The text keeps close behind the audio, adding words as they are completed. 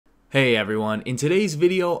Hey everyone, in today's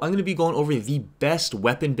video, I'm going to be going over the best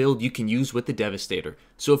weapon build you can use with the Devastator.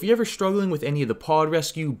 So if you're ever struggling with any of the pod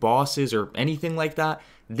rescue, bosses, or anything like that,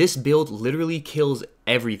 this build literally kills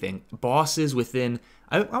everything. Bosses within,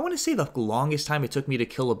 I want to say the longest time it took me to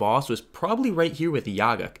kill a boss was probably right here with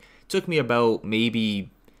Yagak. It took me about maybe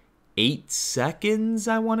 8 seconds,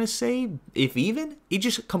 I want to say, if even. It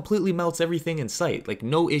just completely melts everything in sight. Like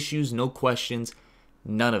no issues, no questions,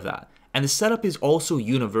 none of that. And the setup is also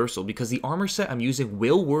universal because the armor set I'm using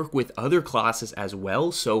will work with other classes as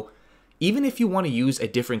well. So even if you want to use a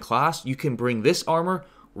different class, you can bring this armor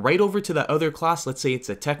right over to that other class. Let's say it's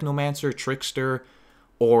a TECHNOMANCER, TRICKSTER,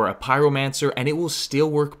 or a PYROMANCER, and it will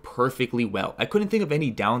still work perfectly well. I couldn't think of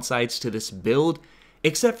any downsides to this build,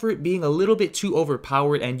 except for it being a little bit too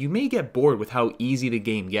overpowered, and you may get bored with how easy the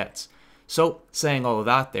game gets. So, saying all of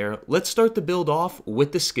that there, let's start the build off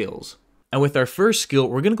with the skills. And with our first skill,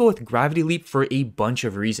 we're going to go with Gravity Leap for a bunch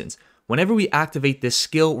of reasons. Whenever we activate this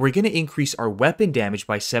skill, we're going to increase our weapon damage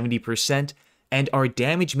by 70% and our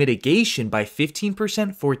damage mitigation by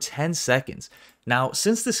 15% for 10 seconds. Now,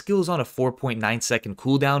 since the skill is on a 4.9 second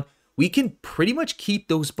cooldown, we can pretty much keep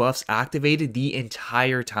those buffs activated the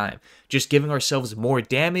entire time, just giving ourselves more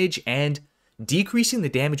damage and decreasing the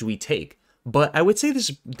damage we take. But I would say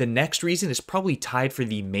the next reason is probably tied for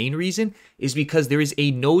the main reason, is because there is a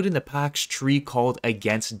node in the pack's tree called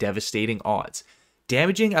Against Devastating Odds.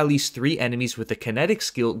 Damaging at least 3 enemies with a kinetic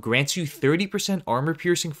skill grants you 30% armor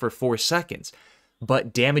piercing for 4 seconds,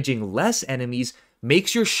 but damaging less enemies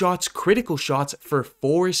makes your shots critical shots for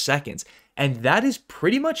 4 seconds. And that is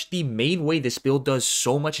pretty much the main way this build does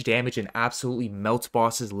so much damage and absolutely melts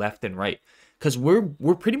bosses left and right. Because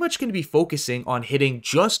we're pretty much going to be focusing on hitting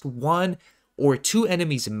just 1 or 2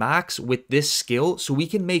 enemies max with this skill, so we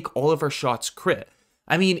can make all of our shots crit.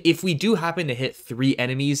 I mean, if we do happen to hit 3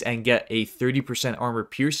 enemies and get a 30% armor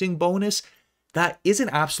piercing bonus, that isn't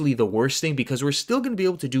absolutely the worst thing, because we're still going to be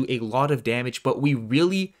able to do a lot of damage, but we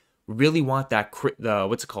really want that crit,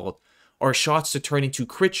 our shots to turn into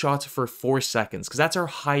crit shots for 4 seconds, because that's our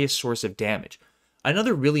highest source of damage.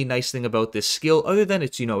 Another really nice thing about this skill, other than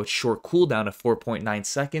its, its short cooldown of 4.9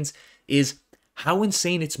 seconds, is how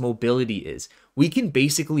insane its mobility is. We can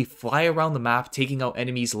basically fly around the map, taking out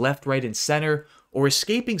enemies left, right, and center, or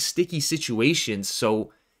escaping sticky situations,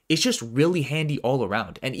 so it's just really handy all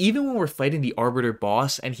around. And even when we're fighting the Arbiter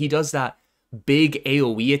boss, and he does that big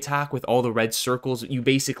AoE attack with all the red circles, you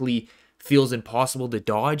basically feels impossible to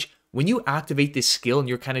dodge. When you activate this skill and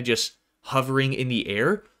you're kind of just hovering in the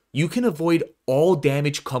air, you can avoid all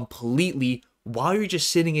damage completely while you're just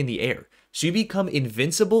sitting in the air. So you become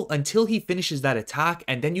invincible until he finishes that attack,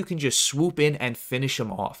 and then you can just swoop in and finish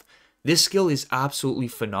him off. This skill is absolutely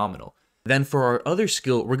phenomenal. Then for our other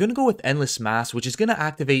skill, we're going to go with Endless Mass, which is going to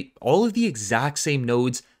activate all of the exact same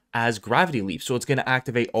nodes as Gravity Leap. So it's going to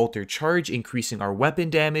activate Alter Charge, increasing our weapon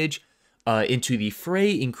damage, Into the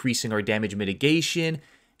Fray, increasing our damage mitigation,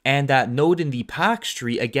 and that node in the Pax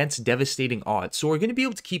tree Against Devastating Odds. So we're going to be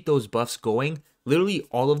able to keep those buffs going, literally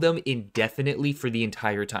all of them indefinitely for the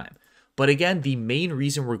entire time. But again, the main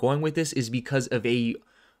reason we're going with this is because of a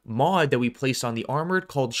mod that we placed on the armor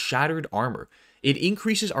called Shattered Armor. It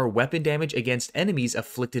increases our weapon damage against enemies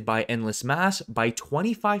afflicted by Endless Mass by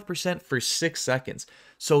 25% for 6 seconds.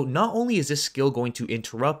 So not only is this skill going to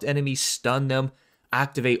interrupt enemies, stun them,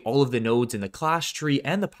 activate all of the nodes in the class tree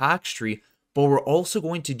and the Pax tree, but we're also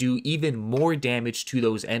going to do even more damage to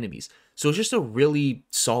those enemies. So it's just a really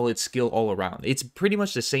solid skill all around. It's pretty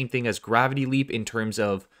much the same thing as Gravity Leap in terms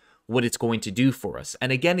of what it's going to do for us.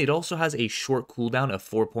 And again, it also has a short cooldown of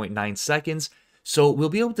 4.9 seconds, so we'll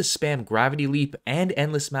be able to spam Gravity Leap and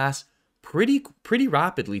Endless Mass pretty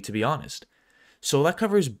rapidly, to be honest. So that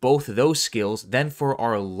covers both of those skills. Then for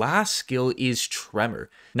our last skill is Tremor.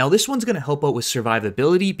 Now this one's going to help out with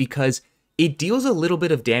survivability because it deals a little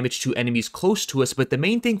bit of damage to enemies close to us, but the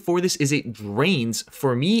main thing for this is it drains,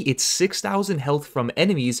 for me, it's 6,000 health from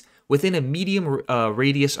enemies within a medium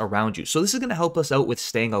radius around you. So this is going to help us out with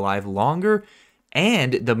staying alive longer.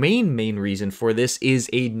 And the main reason for this is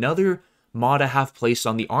another mod I have placed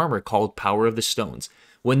on the armor called Power of the Stones.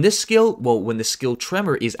 When the skill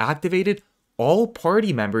Tremor is activated, all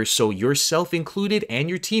party members, so yourself included and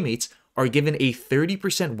your teammates, are given a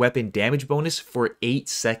 30% weapon damage bonus for 8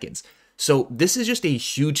 seconds. So this is just a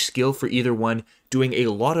huge skill for either one, doing a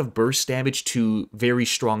lot of burst damage to very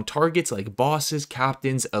strong targets like bosses,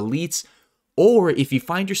 captains, elites, or if you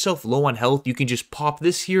find yourself low on health, you can just pop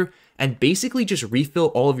this here and basically just refill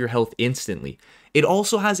all of your health instantly. It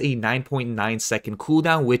also has a 9.9 second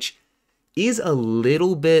cooldown, which is a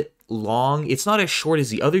little bit long. It's not as short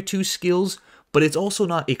as the other two skills, but it's also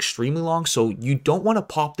not extremely long, so you don't want to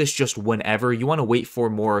pop this just whenever. You want to wait for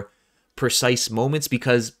more precise moments,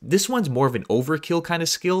 because this one's more of an overkill kind of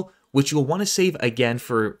skill, which you'll want to save again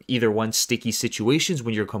for either one, sticky situations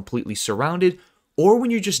when you're completely surrounded, or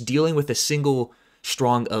when you're just dealing with a single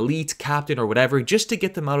strong elite, captain, or whatever, just to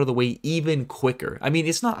get them out of the way even quicker. I mean,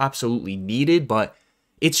 it's not absolutely needed, but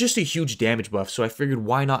it's just a huge damage buff, so I figured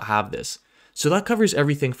why not have this. So that covers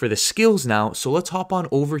everything for the skills now, so let's hop on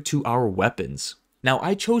over to our weapons. Now,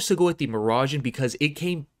 I chose to go with the Mirageon because it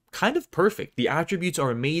came kind of perfect. The attributes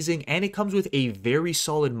are amazing, and it comes with a very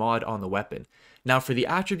solid mod on the weapon. Now, for the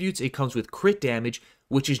attributes, it comes with crit damage,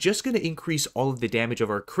 which is just going to increase all of the damage of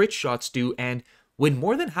our crit shots do, and when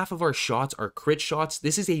more than half of our shots are crit shots,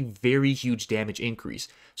 this is a very huge damage increase.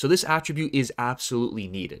 So this attribute is absolutely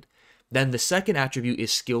needed. Then the second attribute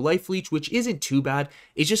is Skill Life Leech, which isn't too bad.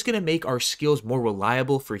 It's just going to make our skills more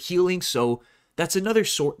reliable for healing, so that's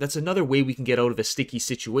another way we can get out of a sticky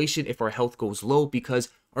situation if our health goes low, because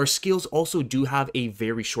our skills also do have a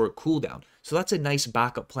very short cooldown. So that's a nice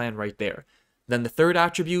backup plan right there. Then the third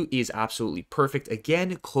attribute is absolutely perfect.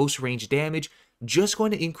 Again, close range damage, just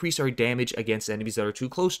going to increase our damage against enemies that are too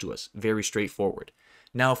close to us. Very straightforward.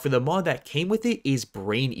 Now, for the mod that came with it is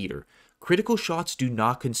Brain Eater. Critical shots do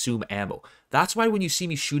not consume ammo. That's why when you see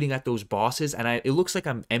me shooting at those bosses, and it looks like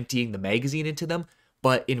I'm emptying the magazine into them,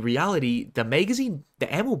 but in reality, the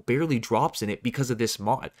ammo barely drops in it because of this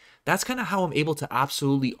mod. That's kind of how I'm able to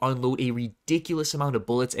absolutely unload a ridiculous amount of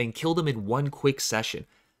bullets and kill them in one quick session,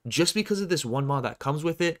 just because of this one mod that comes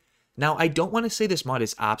with it. Now, I don't want to say this mod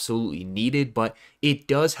is absolutely needed, but it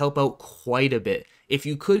does help out quite a bit. If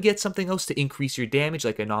you could get something else to increase your damage,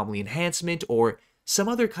 like Anomaly Enhancement, or some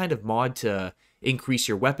other kind of mod to increase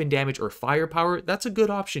your weapon damage or firepower, that's a good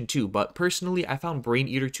option too, but personally, I found Brain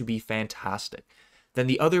Eater to be fantastic. Then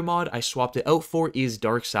the other mod I swapped it out for is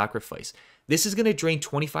Dark Sacrifice. This is going to drain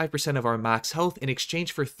 25% of our max health in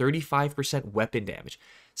exchange for 35% weapon damage.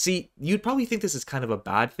 See, you'd probably think this is kind of a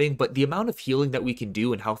bad thing, but the amount of healing that we can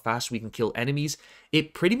do and how fast we can kill enemies,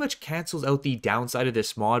 it pretty much cancels out the downside of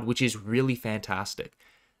this mod, which is really fantastic.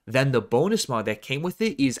 Then the bonus mod that came with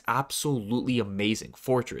it is absolutely amazing,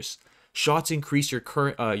 Fortress. Shots increase your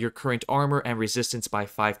current armor and resistance by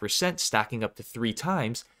 5%, stacking up to 3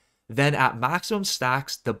 times. Then at maximum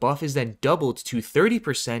stacks, the buff is then doubled to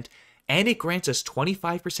 30%, and it grants us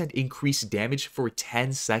 25% increased damage for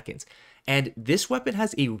 10 seconds. And this weapon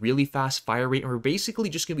has a really fast fire rate, and we're basically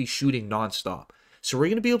just going to be shooting non-stop. So we're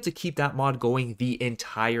going to be able to keep that mod going the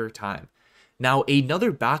entire time. Now,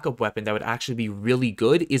 another backup weapon that would actually be really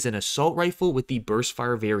good is an assault rifle with the burst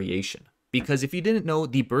fire variation. Because if you didn't know,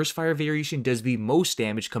 the burst fire variation does the most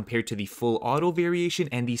damage compared to the full auto variation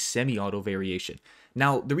and the semi-auto variation.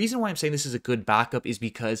 Now, the reason why I'm saying this is a good backup is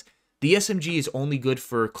because the SMG is only good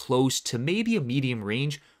for close to maybe a medium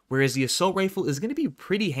range, whereas the assault rifle is going to be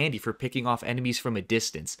pretty handy for picking off enemies from a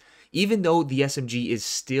distance. Even though the SMG is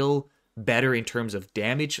still better in terms of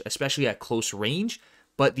damage, especially at close range,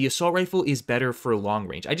 but the assault rifle is better for long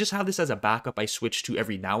range. I just have this as a backup I switch to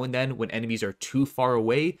every now and then when enemies are too far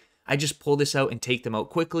away. I just pull this out and take them out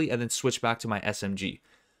quickly and then switch back to my SMG.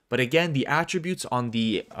 But again, the attributes on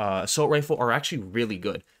the assault rifle are actually really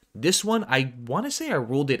good. This one, I want to say I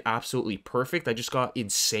rolled it absolutely perfect. I just got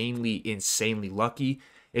insanely lucky.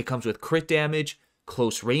 It comes with crit damage,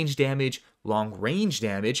 close range damage, long range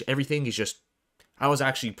damage. Everything is just, I was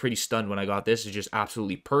actually pretty stunned when I got this. It's just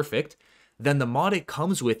absolutely perfect. Then the mod it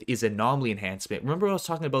comes with is Anomaly Enhancement. Remember I was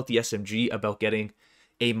talking about the SMG, about getting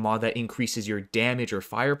a mod that increases your damage or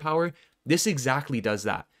firepower? This exactly does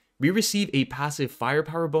that. We receive a passive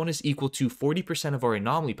firepower bonus equal to 40% of our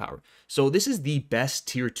anomaly power. So this is the best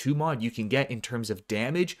tier 2 mod you can get in terms of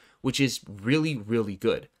damage, which is really, really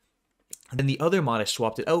good. Then the other mod I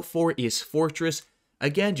swapped it out for is Fortress.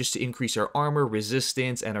 Again, just to increase our armor,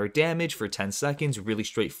 resistance, and our damage for 10 seconds, really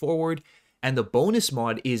straightforward. And the bonus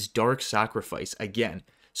mod is Dark Sacrifice again.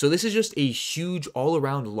 So this is just a huge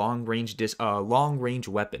all-around long-range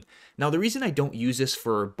weapon. Now, the reason I don't use this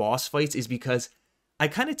for boss fights is because I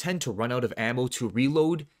kind of tend to run out of ammo to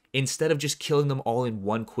reload instead of just killing them all in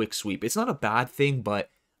one quick sweep. It's not a bad thing, but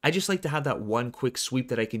I just like to have that one quick sweep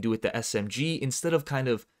that I can do with the SMG instead of kind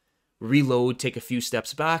of reload, take a few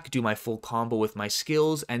steps back, do my full combo with my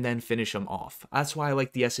skills, and then finish them off. That's why I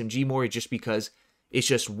like the SMG more, just because it's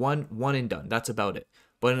just one and done. That's about it.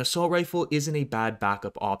 But an assault rifle isn't a bad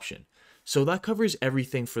backup option. So that covers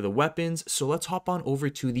everything for the weapons, so let's hop on over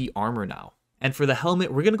to the armor now. And for the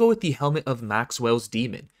helmet, we're going to go with the helmet of Maxwell's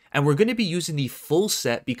Demon. And we're going to be using the full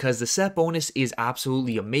set because the set bonus is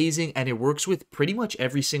absolutely amazing and it works with pretty much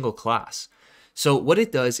every single class. So what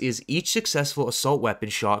it does is each successful assault weapon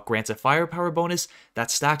shot grants a firepower bonus that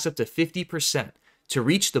stacks up to 50%. To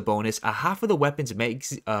reach the bonus, a half of the weapon's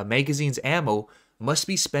magazine's ammo must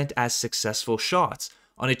be spent as successful shots.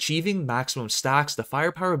 On achieving maximum stacks, the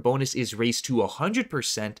firepower bonus is raised to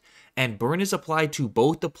 100%, and burn is applied to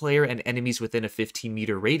both the player and enemies within a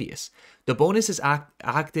 15-meter radius. The bonus is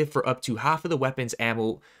active for up to half of the weapon's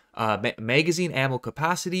ammo magazine ammo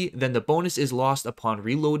capacity, then the bonus is lost upon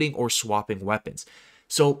reloading or swapping weapons.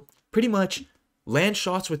 So pretty much land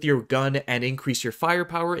shots with your gun and increase your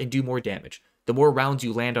firepower and do more damage. The more rounds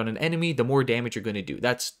you land on an enemy, the more damage you're going to do.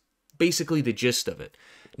 That's basically the gist of it.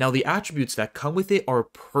 Now the attributes that come with it are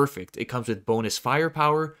perfect. It comes with bonus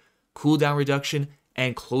firepower, cooldown reduction,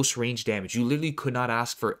 and close range damage. You literally could not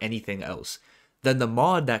ask for anything else. Then the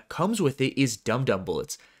mod that comes with it is Dum Dum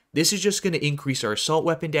Bullets. This is just going to increase our assault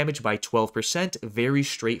weapon damage by 12%, very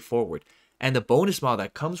straightforward. And the bonus mod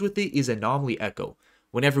that comes with it is Anomaly Echo.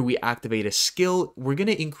 Whenever we activate a skill, we're going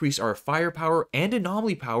to increase our firepower and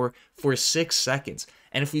anomaly power for 6 seconds.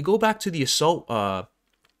 And if we go back to the assault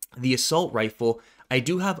rifle, I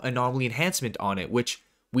do have anomaly enhancement on it, which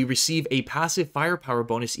we receive a passive firepower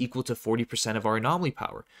bonus equal to 40% of our anomaly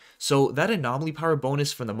power. So that anomaly power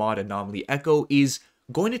bonus from the mod Anomaly Echo is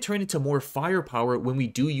going to turn into more firepower when we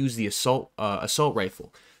do use the assault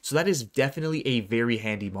rifle. So that is definitely a very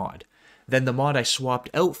handy mod. Then the mod I swapped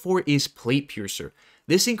out for is Plate Piercer.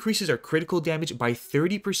 This increases our critical damage by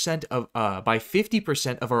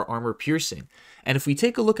 50% of our armor piercing. And if we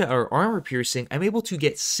take a look at our armor piercing, I'm able to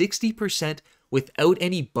get 60% without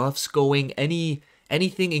any buffs going,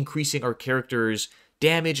 anything increasing our character's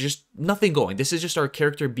damage, just nothing going. This is just our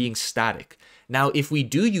character being static. Now, if we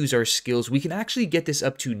do use our skills, we can actually get this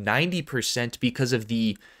up to 90% because of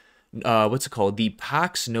the, the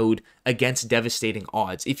Pax node against devastating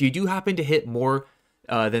odds. If you do happen to hit more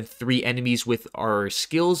than 3 enemies with our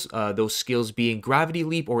skills, those skills being Gravity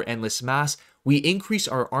Leap or Endless Mass, we increase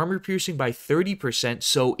our armor piercing by 30%.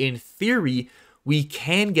 So in theory, we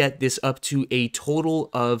can get this up to a total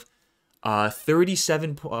of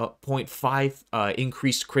 37.5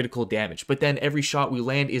 increased critical damage, but then every shot we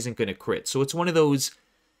land isn't going to crit. So it's one of those,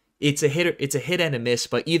 it's a hit and a miss,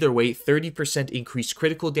 but either way, 30% increased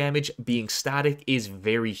critical damage being static is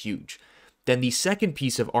very huge. Then the second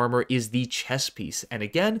piece of armor is the chest piece, and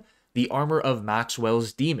again, the armor of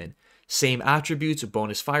Maxwell's Demon. Same attributes,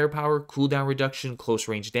 bonus firepower, cooldown reduction, close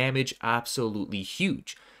range damage, absolutely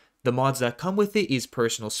huge. The mods that come with it is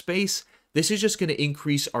Personal Space. This is just going to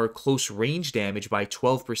increase our close range damage by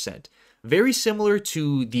 12%. Very similar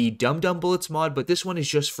to the Dum Dum Bullets mod, but this one is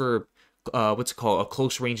just for, a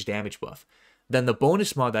close range damage buff. Then the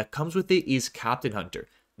bonus mod that comes with it is Captain Hunter.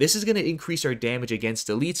 This is going to increase our damage against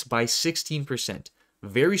elites by 16%.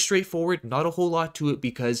 Very straightforward, not a whole lot to it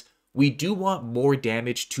because we do want more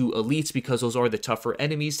damage to elites because those are the tougher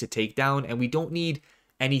enemies to take down, and we don't need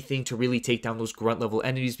anything to really take down those grunt level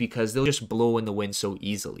enemies because they'll just blow in the wind so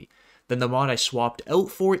easily. Then the mod I swapped out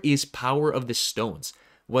for is Power of the Stones.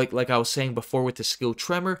 Like I was saying before with the skill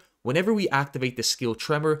Tremor, whenever we activate the skill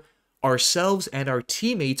Tremor, ourselves and our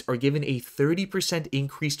teammates are given a 30%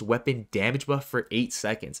 increased weapon damage buff for 8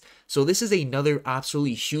 seconds. So this is another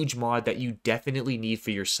absolutely huge mod that you definitely need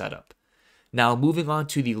for your setup. Now moving on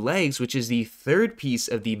to the legs, which is the third piece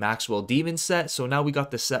of the Maxwell Demon set. So now we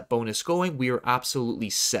got the set bonus going, we are absolutely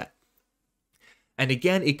set. And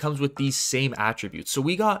again, it comes with these same attributes. So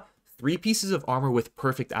we got 3 pieces of armor with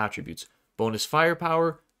perfect attributes: bonus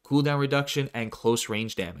firepower, cooldown reduction, and close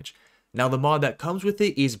range damage. Now the mod that comes with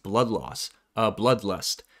it is Bloodlust.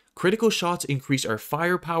 Critical shots increase our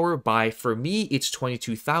firepower by, for me, it's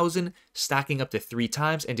 22,000, stacking up to 3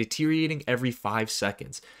 times and deteriorating every 5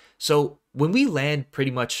 seconds. So when we land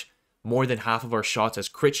pretty much more than half of our shots as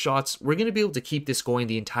crit shots, we're going to be able to keep this going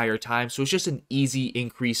the entire time. So it's just an easy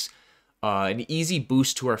increase, an easy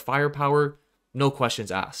boost to our firepower, no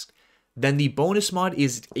questions asked. Then the bonus mod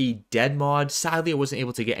is a dead mod. Sadly, I wasn't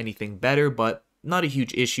able to get anything better, but not a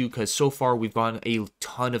huge issue because so far we've gotten a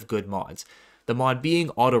ton of good mods. The mod being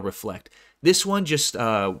Auto Reflect. This one just,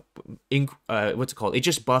 it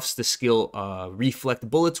just buffs the skill Reflect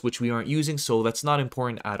Bullets, which we aren't using, so that's not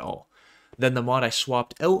important at all. Then the mod I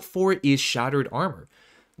swapped out for is Shattered Armor.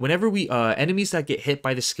 Whenever we, enemies that get hit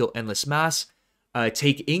by the skill Endless Mass,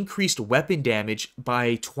 take increased weapon damage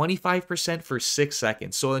by 25% for 6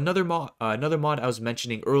 seconds. So another mod I was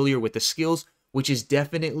mentioning earlier with the skills, which is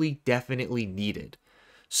definitely needed.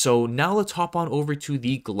 So now let's hop on over to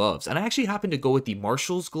the gloves. And I actually happen to go with the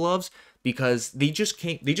Marshall's gloves because they just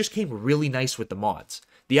came really nice with the mods.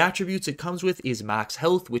 The attributes it comes with is max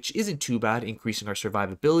health, which isn't too bad, increasing our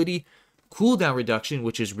survivability, cooldown reduction,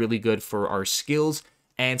 which is really good for our skills,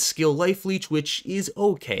 and skill life leech, which is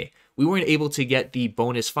okay. We weren't able to get the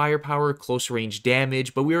bonus firepower, close range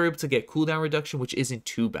damage, but we were able to get cooldown reduction, which isn't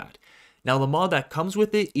too bad. Now, the mod that comes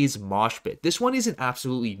with it is Mosh Pit. This one isn't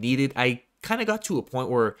absolutely needed. I kind of got to a point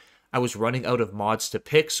where I was running out of mods to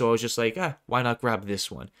pick, so I was just like, why not grab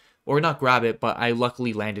this one? Or not grab it, but I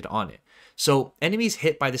luckily landed on it. So, enemies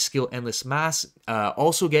hit by the skill Endless Mass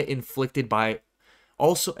also get inflicted by...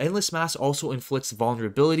 Endless Mass also inflicts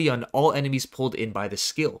vulnerability on all enemies pulled in by the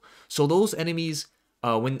skill. So those enemies,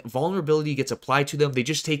 when vulnerability gets applied to them, they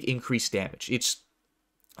just take increased damage.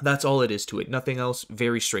 That's all it is to it. Nothing else.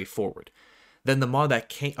 Very straightforward. Then the mod that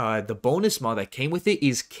came, the bonus mod that came with it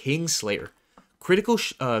is Kingslayer.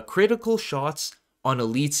 Critical shots on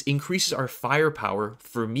elites increases our firepower.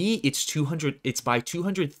 For me, it's 200. It's by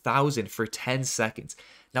 200,000 for 10 seconds.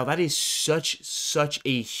 Now that is such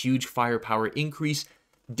a huge firepower increase.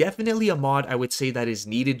 Definitely a mod I would say that is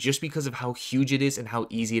needed just because of how huge it is and how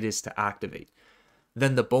easy it is to activate.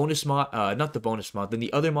 Then the bonus mod, not the bonus mod, then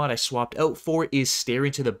the other mod I swapped out for is Stare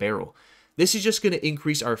into the Barrel. This is just going to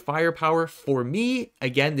increase our firepower. For me,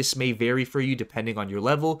 again, this may vary for you depending on your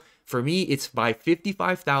level. For me, it's by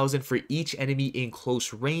 55,000 for each enemy in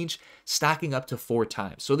close range, stacking up to 4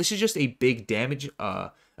 times. So this is just a big damage,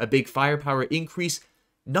 a big firepower increase.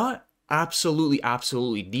 Not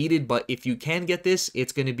absolutely needed, but if you can get this,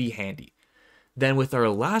 it's going to be handy. Then with our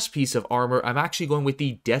last piece of armor, I'm actually going with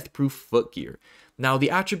the Deathproof Foot Gear. Now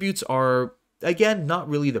the attributes are, again, not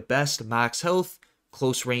really the best. Max health,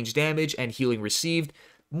 close range damage, and healing received.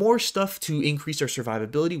 More stuff to increase our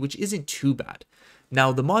survivability, which isn't too bad.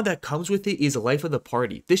 Now the mod that comes with it is Life of the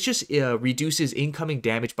Party. This just reduces incoming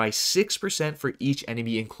damage by 6% for each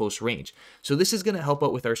enemy in close range. So this is going to help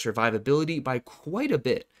out with our survivability by quite a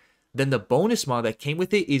bit. Then the bonus mod that came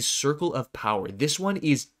with it is Circle of Power. This one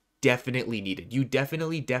is definitely needed. You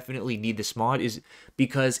definitely need this mod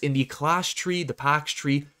because in the class tree, the packs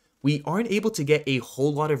tree, we aren't able to get a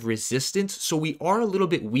whole lot of resistance, so we are a little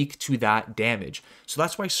bit weak to that damage. So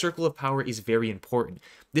that's why Circle of Power is very important.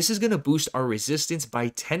 This is going to boost our resistance by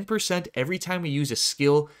 10% every time we use a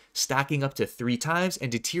skill, stacking up to 3 times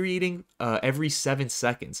and deteriorating every 7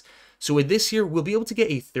 seconds. So with this here, we'll be able to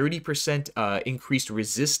get a 30% increased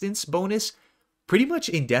resistance bonus pretty much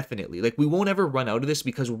indefinitely. Like, we won't ever run out of this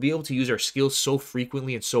because we'll be able to use our skills so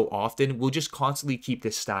frequently and so often. We'll just constantly keep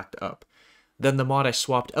this stacked up. Then the mod I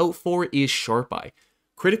swapped out for is Sharp Eye.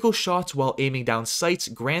 Critical shots while aiming down sights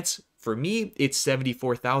grants, for me, it's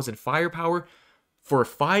 74,000 firepower for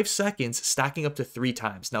 5 seconds, stacking up to 3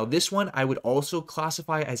 times. Now this one I would also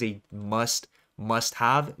classify as a must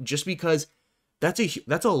have, just because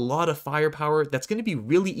that's a lot of firepower. That's going to be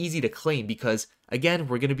really easy to claim because, again,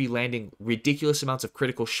 we're going to be landing ridiculous amounts of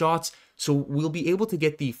critical shots, so we'll be able to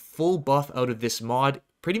get the full buff out of this mod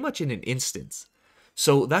pretty much in an instant.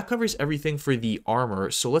 So that covers everything for the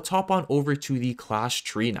armor, so let's hop on over to the class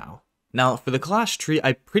tree now. Now, for the class tree,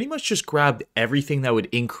 I pretty much just grabbed everything that would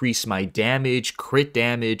increase my damage, crit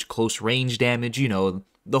damage, close range damage, you know,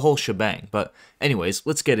 the whole shebang. But anyways,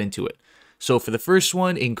 let's get into it. So for the first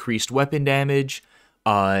one, increased weapon damage.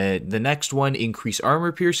 The next one, increased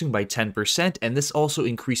armor piercing by 10%, and this also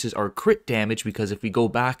increases our crit damage because if we go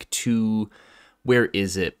back to, where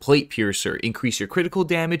is it? Plate Piercer, increase your critical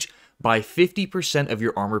damage by 50% of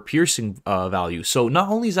your armor piercing value. So not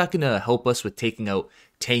only is that going to help us with taking out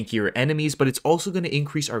tankier enemies, but it's also going to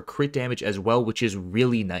increase our crit damage as well, which is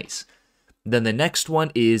really nice. Then the next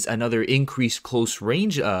one is another increased close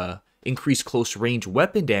range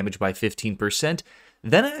weapon damage by 15%.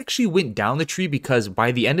 Then I actually went down the tree because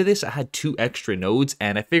by the end of this, I had 2 extra nodes,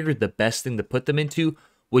 and I figured the best thing to put them into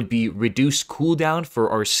would be reduced cooldown for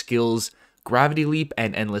our skills, Gravity Leap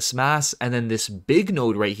and Endless Mass, and then this big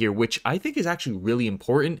node right here, which I think is actually really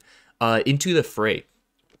important, into the Fray.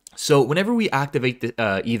 So whenever we activate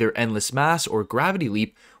the, either Endless Mass or Gravity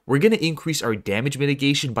Leap, we're going to increase our damage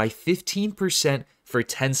mitigation by 15% for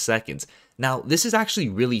 10 seconds. Now, this is actually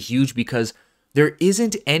really huge because there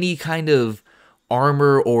isn't any kind of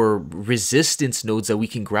armor or resistance nodes that we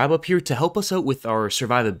can grab up here to help us out with our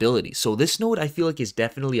survivability. So this node I feel like is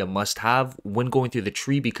definitely a must-have when going through the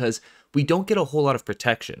tree because we don't get a whole lot of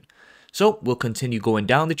protection. So we'll continue going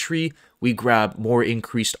down the tree. We grab more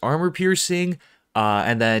increased armor piercing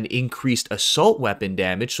and then increased assault weapon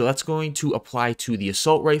damage. So that's going to apply to the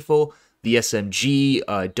assault rifle, the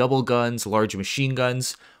SMG, double guns, large machine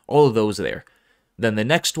guns, all of those there. Then the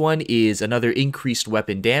next one is another increased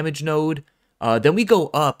weapon damage node. Then we go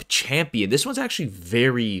up Champion. This one's actually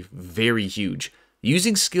very huge.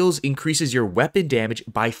 Using skills increases your weapon damage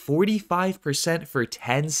by 45% for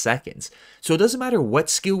 10 seconds. So it doesn't matter what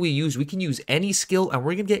skill we use can use any skill and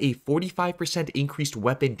we're going to get a 45% increased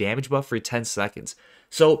weapon damage buff for 10 seconds.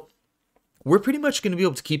 So we're pretty much going to be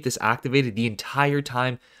able to keep this activated the entire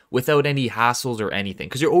time without any hassles or anything,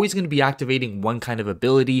 because you're always going to be activating one kind of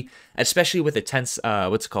ability, especially with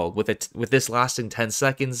a with this lasting 10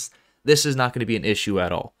 seconds. This is not going to be an issue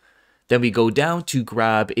at all. Then we go down to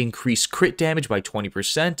grab increase crit damage by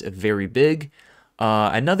 20%, very big.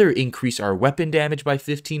 Another increase our weapon damage by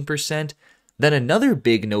 15%. Then another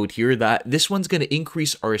big note here that this one's going to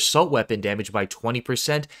increase our assault weapon damage by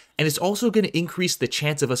 20%. And it's also going to increase the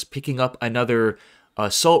chance of us picking up another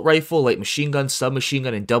assault rifle like machine gun, submachine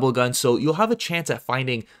gun, and double gun. So you'll have a chance at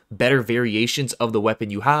finding better variations of the weapon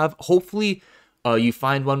you have. Hopefully, you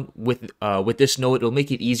find one with this node. It'll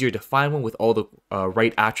make it easier to find one with all the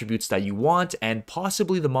right attributes that you want, and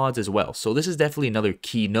possibly the mods as well. So this is definitely another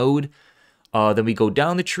key node. Then we go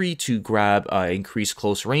down the tree to grab increased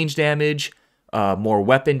close range damage, more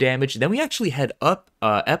weapon damage. Then we actually head up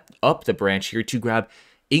the branch here to grab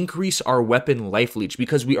increase our weapon life leech,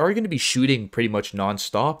 because we are going to be shooting pretty much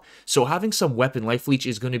non-stop. So having some weapon life leech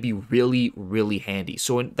is going to be really, really handy.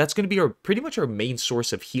 So that's going to be pretty much our main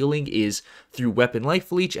source of healing, is through weapon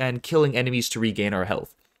life leech and killing enemies to regain our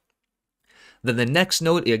health. Then the next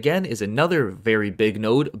node, again, is another very big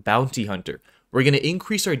node, Bounty Hunter. We're going to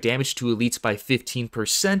increase our damage to elites by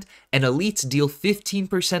 15%, and elites deal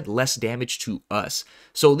 15% less damage to us.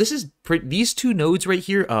 So these two nodes right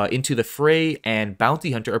here, Into the Fray and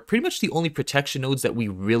Bounty Hunter, are pretty much the only protection nodes that we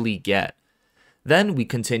really get. Then we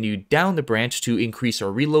continue down the branch to increase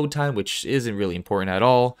our reload time, which isn't really important at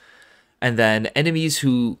all. And then enemies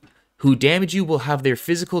who damage you will have their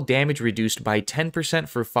physical damage reduced by 10%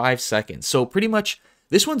 for 5 seconds. So pretty much,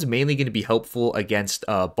 this one's mainly going to be helpful against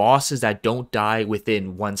bosses that don't die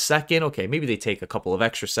within 1 second. Okay, maybe they take a couple of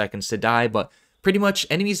extra seconds to die, but pretty much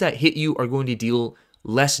enemies that hit you are going to deal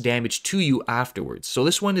less damage to you afterwards. So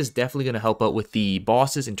this one is definitely going to help out with the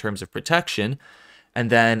bosses in terms of protection. And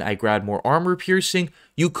then I grabbed more armor piercing.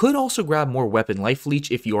 You could also grab more weapon life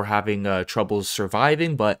leech if you're having troubles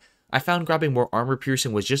surviving, but I found grabbing more armor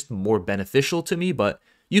piercing was just more beneficial to me, but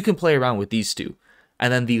you can play around with these two.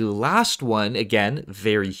 And then the last one, again,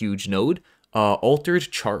 very huge node, Altered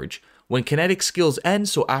Charge. When kinetic skills end,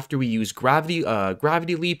 so after we use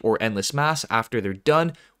Gravity Leap or Endless Mass, after they're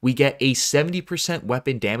done, we get a 70%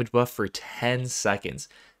 weapon damage buff for 10 seconds.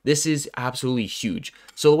 This is absolutely huge.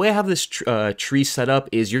 So the way I have this tree set up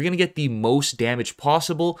is you're going to get the most damage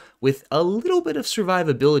possible with a little bit of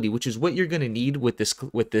survivability, which is what you're going to need with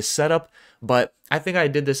this setup. But I think I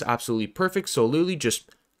did this absolutely perfect, so literally just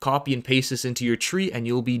copy and paste this into your tree and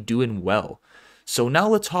you'll be doing well. So now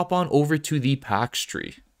let's hop on over to the packs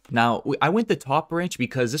tree. Now, I went the top branch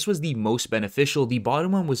because this was the most beneficial. The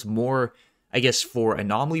bottom one was more, I guess, for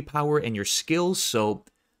anomaly power and your skills. So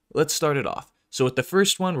let's start it off. So with the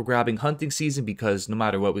first one, we're grabbing Hunting Season because no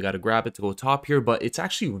matter what, we got to grab it to go top here, but it's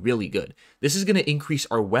actually really good. This is going to increase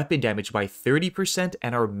our weapon damage by 30%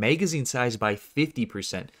 and our magazine size by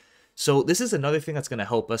 50%. So this is another thing that's going to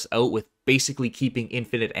help us out with basically keeping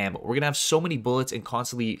infinite ammo. We're going to have so many bullets and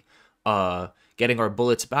constantly getting our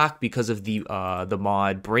bullets back because of the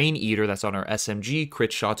mod Brain Eater that's on our SMG,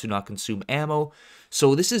 crit shots do not consume ammo.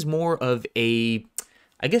 So this is more of a,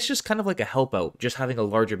 I guess, just kind of like a help out, just having a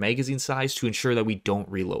larger magazine size to ensure that we don't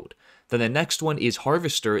reload. Then the next one is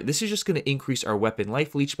Harvester. This is just going to increase our weapon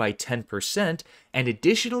life leech by 10% and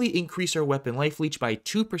additionally increase our weapon life leech by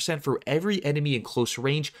 2% for every enemy in close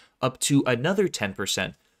range, up to another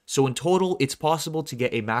 10%. So in total, it's possible to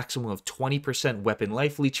get a maximum of 20% weapon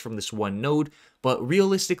life leech from this one node, but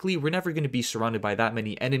realistically, we're never going to be surrounded by that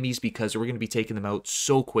many enemies because we're going to be taking them out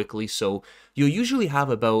so quickly. So you'll usually have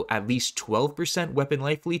about at least 12% weapon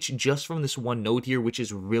life leech just from this one node here, which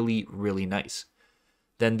is really, really nice.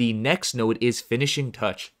 Then the next node is Finishing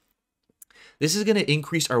Touch. This is going to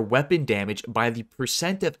increase our weapon damage by the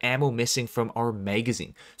percent of ammo missing from our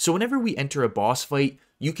magazine. So whenever we enter a boss fight,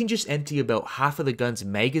 you can just empty about half of the gun's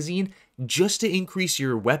magazine just to increase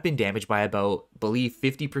your weapon damage by about, I believe,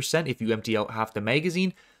 50% if you empty out half the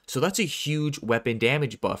magazine. So that's a huge weapon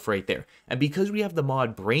damage buff right there. And because we have the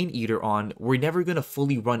mod Brain Eater on, we're never going to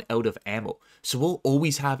fully run out of ammo. So we'll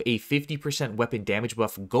always have a 50% weapon damage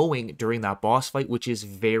buff going during that boss fight, which is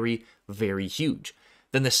very, very huge.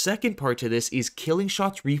 Then the second part to this is Killing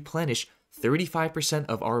Shots replenish 35%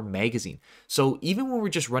 of our magazine. So even when we're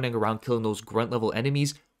just running around killing those grunt level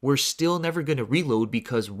enemies, we're still never going to reload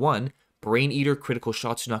because one, Brain Eater critical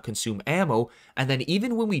shots do not consume ammo, and then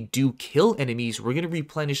even when we do kill enemies, we're going to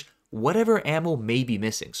replenish whatever ammo may be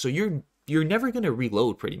missing. So you're you're never going to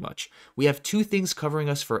reload pretty much. We have 2 things covering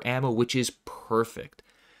us for ammo, which is perfect.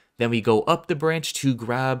 Then we go up the branch to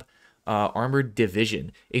grab Armored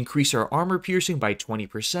Division. Increase our armor piercing by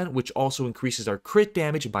 20%, which also increases our crit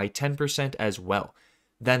damage by 10% as well.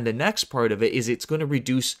 Then the next part of it is it's going to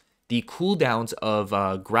reduce the cooldowns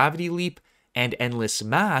of Gravity Leap and Endless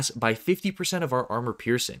Mass by 50% of our armor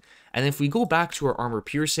piercing. And if we go back to our armor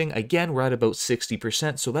piercing, again, we're at about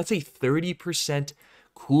 60%. So that's a 30%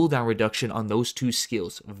 cooldown reduction on those 2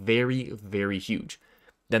 skills. Very, very huge.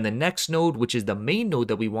 Then the next node, which is the main node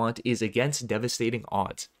that we want, is against devastating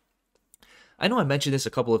odds. I know I mentioned this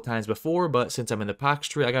a couple of times before, but since I'm in the packs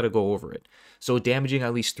tree, I gotta go over it. So damaging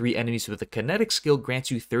at least 3 enemies with a kinetic skill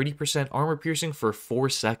grants you 30% armor piercing for 4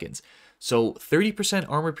 seconds. So 30%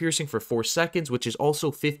 armor piercing for 4 seconds, which is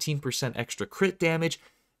also 15% extra crit damage.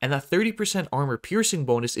 And that 30% armor piercing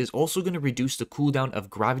bonus is also going to reduce the cooldown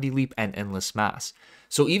of Gravity Leap and Endless Mass.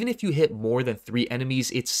 So even if you hit more than 3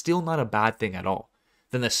 enemies, it's still not a bad thing at all.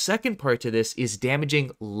 Then the second part to this is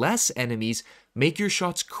damaging less enemies, make your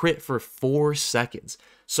shots crit for 4 seconds.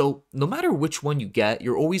 So no matter which one you get,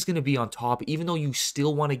 you're always going to be on top, even though you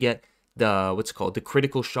still want to get the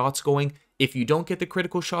critical shots going. If you don't get the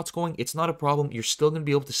critical shots going, it's not a problem. You're still going to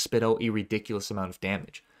be able to spit out a ridiculous amount of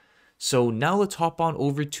damage. So now let's hop on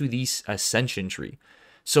over to the Ascension tree.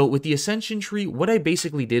 So with the Ascension tree, what I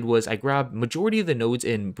basically did was I grabbed majority of the nodes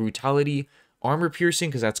in Brutality, Armor Piercing,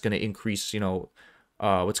 because that's going to increase,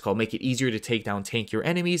 make it easier to take down tankier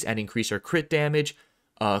enemies and increase our crit damage,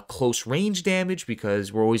 close range damage,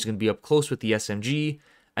 because we're always going to be up close with the SMG,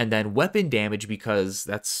 and then weapon damage, because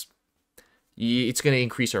it's going to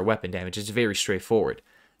increase our weapon damage. It's very straightforward.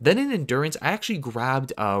 Then in Endurance, I actually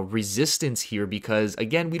grabbed Resistance here because,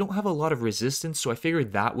 again, we don't have a lot of resistance, so I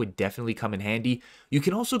figured that would definitely come in handy. You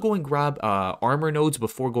can also go and grab Armor nodes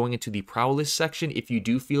before going into the Prowess section if you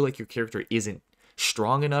do feel like your character isn't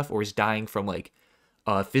strong enough or is dying from,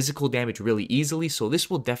 physical damage really easily, so this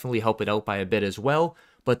will definitely help it out by a bit as well,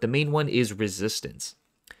 but the main one is Resistance.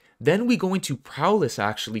 Then we go into Prowess,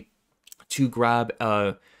 actually, to grab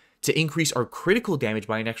to increase our critical damage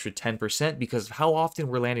by an extra 10% because of how often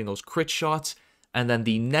we're landing those crit shots. And then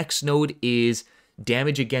the next node is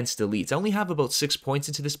damage against elites. I only have about 6 points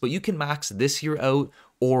into this, but you can max this here out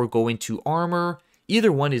or go into armor.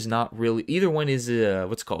 Either one is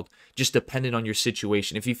just dependent on your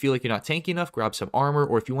situation. If you feel like you're not tanky enough, grab some armor,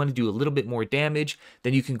 or if you want to do a little bit more damage,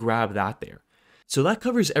 then you can grab that there. So that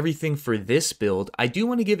covers everything for this build. I do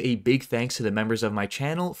want to give a big thanks to the members of my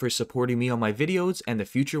channel for supporting me on my videos and the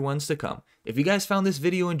future ones to come. If you guys found this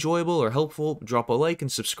video enjoyable or helpful, drop a like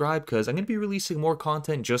and subscribe because I'm going to be releasing more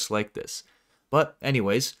content just like this. But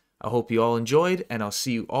anyways, I hope you all enjoyed and I'll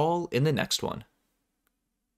see you all in the next one.